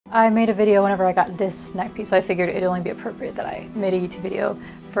I made a video whenever I got this neck piece, so I figured it'd only be appropriate that I made a YouTube video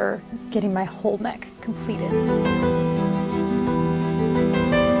for getting my whole neck completed.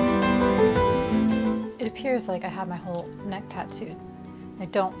 It appears like I have my whole neck tattooed. I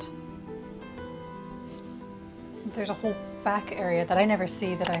don't. There's a whole back area that I never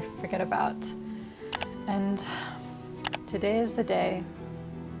see that I forget about. And today is the day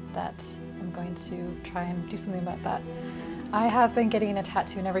that I'm going to try and do something about that. I have been getting a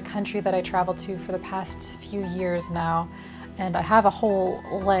tattoo in every country that I travel to for the past few years now, and I have a whole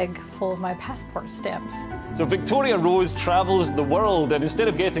leg full of my passport stamps. So Victoria Rose travels the world, and instead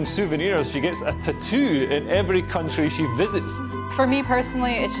of getting souvenirs, she gets a tattoo in every country she visits. For me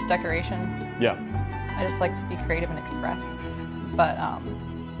personally, it's just decoration. Yeah. I just like to be creative and express, but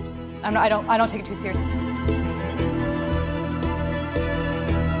I don't take it too seriously.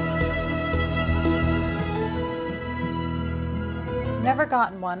 Never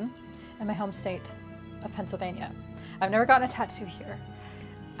gotten one in my home state of Pennsylvania. I've never gotten a tattoo here.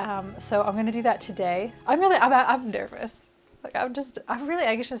 So I'm gonna do that today. I'm nervous. Like I'm really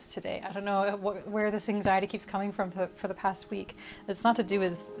anxious today. I don't know where this anxiety keeps coming from for the past week. It's not to do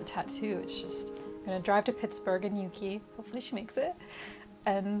with the tattoo. It's just I'm gonna drive to Pittsburgh and Yuki. Hopefully she makes it.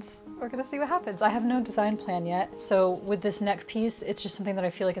 And we're gonna see what happens. I have no design plan yet. So with this neck piece, it's just something that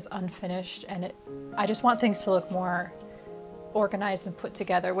I feel like is unfinished, and I just want things to look more organized and put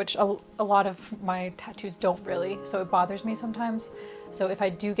together, which a lot of my tattoos don't really, so it bothers me sometimes. So if I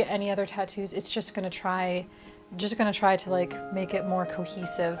do get any other tattoos, it's just gonna try to like make it more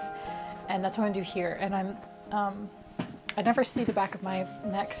cohesive, and that's what I'm gonna do here. And I never see the back of my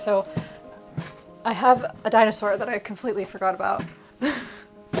neck, so I have a dinosaur that I completely forgot about.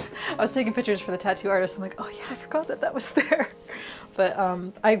 I was taking pictures for the tattoo artist. I'm like, oh yeah, I forgot that was there. But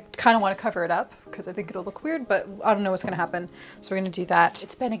I kind of want to cover it up because I think it'll look weird, but I don't know what's going to happen. So we're going to do that.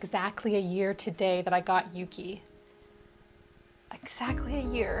 It's been exactly a year today that I got Yuki. Exactly a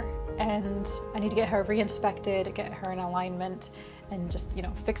year. And I need to get her re-inspected, get her in alignment, and just, you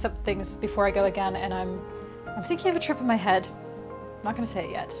know, fix up things before I go again. And I'm thinking of a trip in my head. I'm not going to say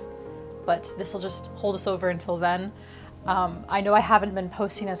it yet, but this will just hold us over until then. I know I haven't been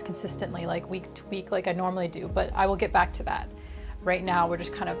posting as consistently, like week to week, like I normally do, but I will get back to that. Right now, we're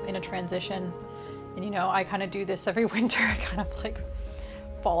just kind of in a transition, and you know, I kind of do this every winter. I kind of like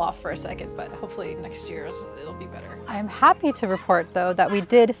fall off for a second, but hopefully next year it'll be better. I am happy to report though that we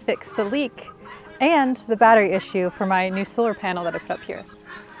did fix the leak and the battery issue for my new solar panel that I put up here.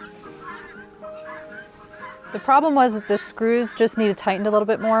 The problem was that the screws just needed tightened a little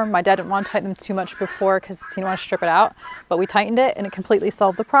bit more. My dad didn't want to tighten them too much before because he didn't want to strip it out, but we tightened it and it completely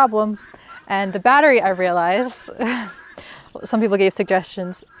solved the problem. And the battery, I realized, some people gave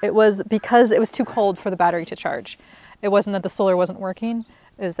suggestions. It was because it was too cold for the battery to charge. It wasn't that the solar wasn't working,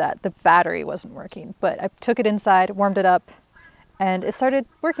 it was that the battery wasn't working. But I took it inside, warmed it up, and it started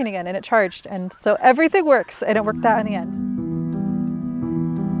working again and it charged. And so everything works, and it worked out in the end.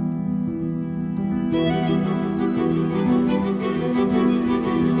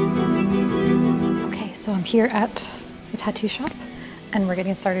 Okay, so I'm here at the tattoo shop and we're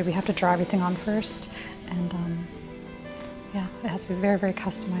getting started. We have to draw everything on first, and yeah, it has to be very, very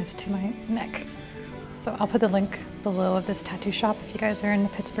customized to my neck. So I'll put the link below of this tattoo shop if you guys are in the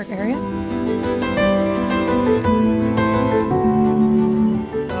Pittsburgh area.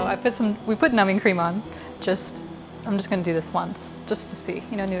 So we put numbing cream on. I'm just gonna do this once, just to see,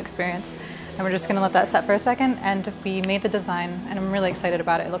 you know, new experience. And we're just gonna let that set for a second, and we made the design, and I'm really excited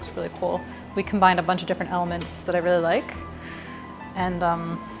about it. It looks really cool. We combined a bunch of different elements that I really like, and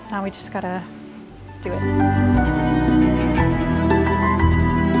now we just gotta do it.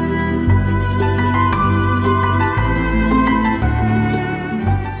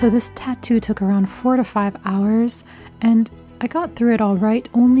 So this tattoo took around 4 to 5 hours, and I got through it all right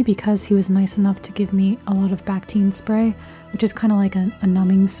only because he was nice enough to give me a lot of Bactine spray, which is kind of like a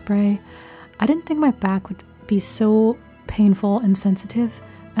numbing spray. I didn't think my back would be so painful and sensitive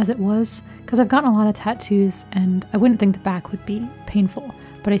as it was, because I've gotten a lot of tattoos and I wouldn't think the back would be painful,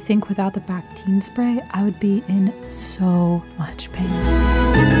 but I think without the Bactine spray I would be in so much pain.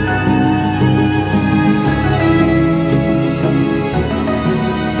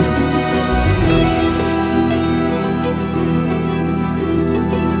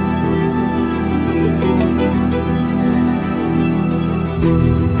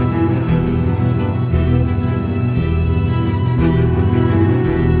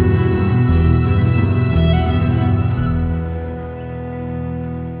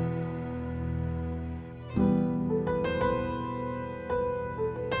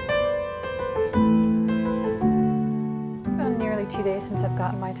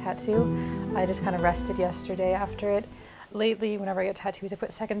 tattoo. I just kind of rested yesterday after it. Lately, whenever I get tattoos, I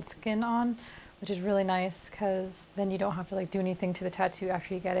put second skin on, which is really nice because then you don't have to like do anything to the tattoo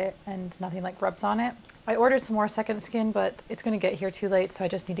after you get it and nothing like rubs on it. I ordered some more second skin, but it's gonna get here too late, so I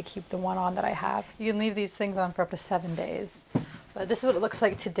just need to keep the one on that I have. You can leave these things on for up to 7 days. But this is what it looks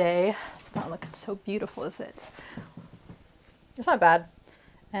like today. It's not looking so beautiful, is it? It's not bad.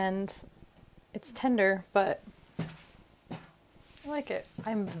 And it's tender, but I like it.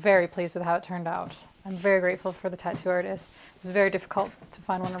 I'm very pleased with how it turned out. I'm very grateful for the tattoo artist. It was very difficult to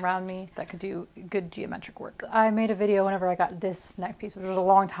find one around me that could do good geometric work. I made a video whenever I got this neck piece, which was a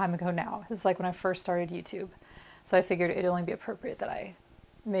long time ago now. This is like when I first started YouTube. So I figured it'd only be appropriate that I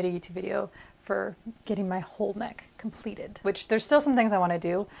made a YouTube video for getting my whole neck completed, which there's still some things I want to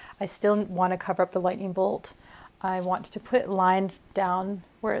do. I still want to cover up the lightning bolt. I want to put lines down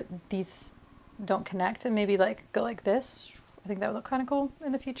where these don't connect and maybe like go like this. I think that would look kind of cool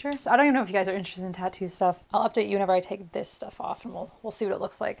in the future. So I don't even know if you guys are interested in tattoo stuff. I'll update you whenever I take this stuff off, and we'll see what it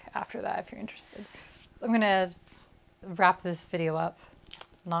looks like after that if you're interested. I'm gonna wrap this video up,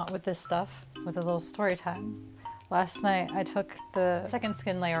 not with this stuff, with a little story time. Last night I took the second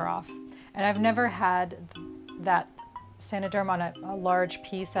skin layer off, and I've never had that Sanoderm on a large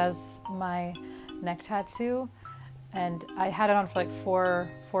piece as my neck tattoo. And I had it on for like four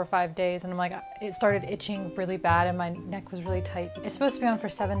or 5 days, and I'm like, it started itching really bad and my neck was really tight. It's supposed to be on for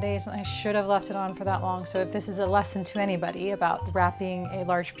 7 days, and I should have left it on for that long. So if this is a lesson to anybody about wrapping a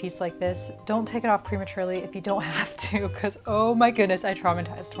large piece like this, don't take it off prematurely if you don't have to, because oh my goodness, I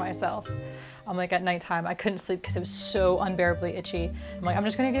traumatized myself. I'm like at nighttime, I couldn't sleep because it was so unbearably itchy. I'm like, I'm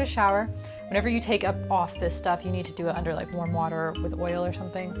just gonna get a shower. Whenever you take off this stuff, you need to do it under like warm water with oil or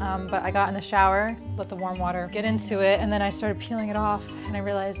something. But I got in the shower, let the warm water get into it, and then I started peeling it off, and I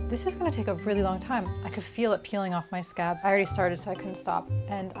realized this is gonna take a really long time. I could feel it peeling off my scabs. I already started, so I couldn't stop.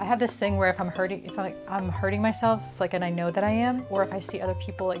 And I have this thing where if I'm hurting myself, like, and I know that I am, or if I see other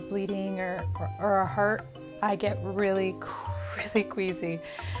people like bleeding or are hurt, I get really queasy.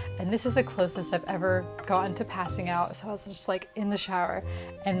 And this is the closest I've ever gotten to passing out. So I was just like in the shower,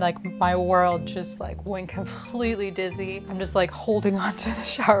 and like my world just like went completely dizzy. I'm just like holding onto the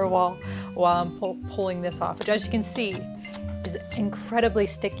shower wall while I'm pulling this off, which, as you can see, is incredibly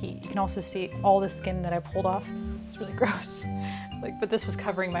sticky. You can also see all the skin that I pulled off. It's really gross. Like, but this was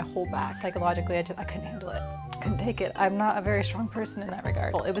covering my whole back. Psychologically, I couldn't handle it. Couldn't take it. I'm not a very strong person in that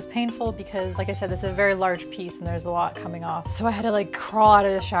regard. It was painful because, like I said, this is a very large piece and there's a lot coming off. So I had to like crawl out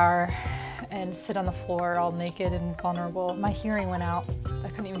of the shower and sit on the floor all naked and vulnerable. My hearing went out. I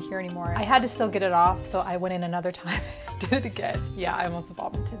couldn't even hear anymore. I had to still get it off, so I went in another time and did it again. Yeah, I almost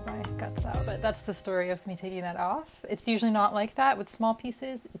vomited my guts out. But that's the story of me taking that off. It's usually not like that with small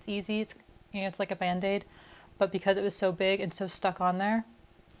pieces. It's easy. It's, you know, it's like a Band-Aid. But because it was so big and so stuck on there,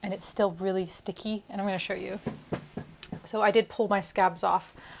 and it's still really sticky, and I'm going to show you. So I did pull my scabs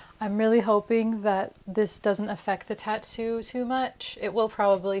off. I'm really hoping that this doesn't affect the tattoo too much. It will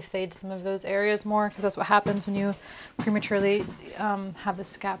probably fade some of those areas more, because that's what happens when you prematurely have the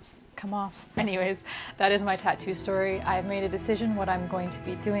scabs come off. Anyways, that is my tattoo story. I've made a decision what I'm going to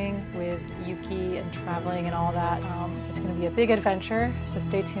be doing with Yuki and traveling and all that. It's going to be a big adventure, so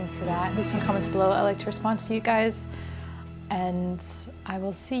stay tuned for that. Leave some comments below. I like to respond to you guys. And I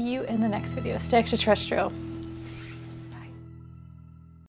will see you in the next video. Stay extraterrestrial.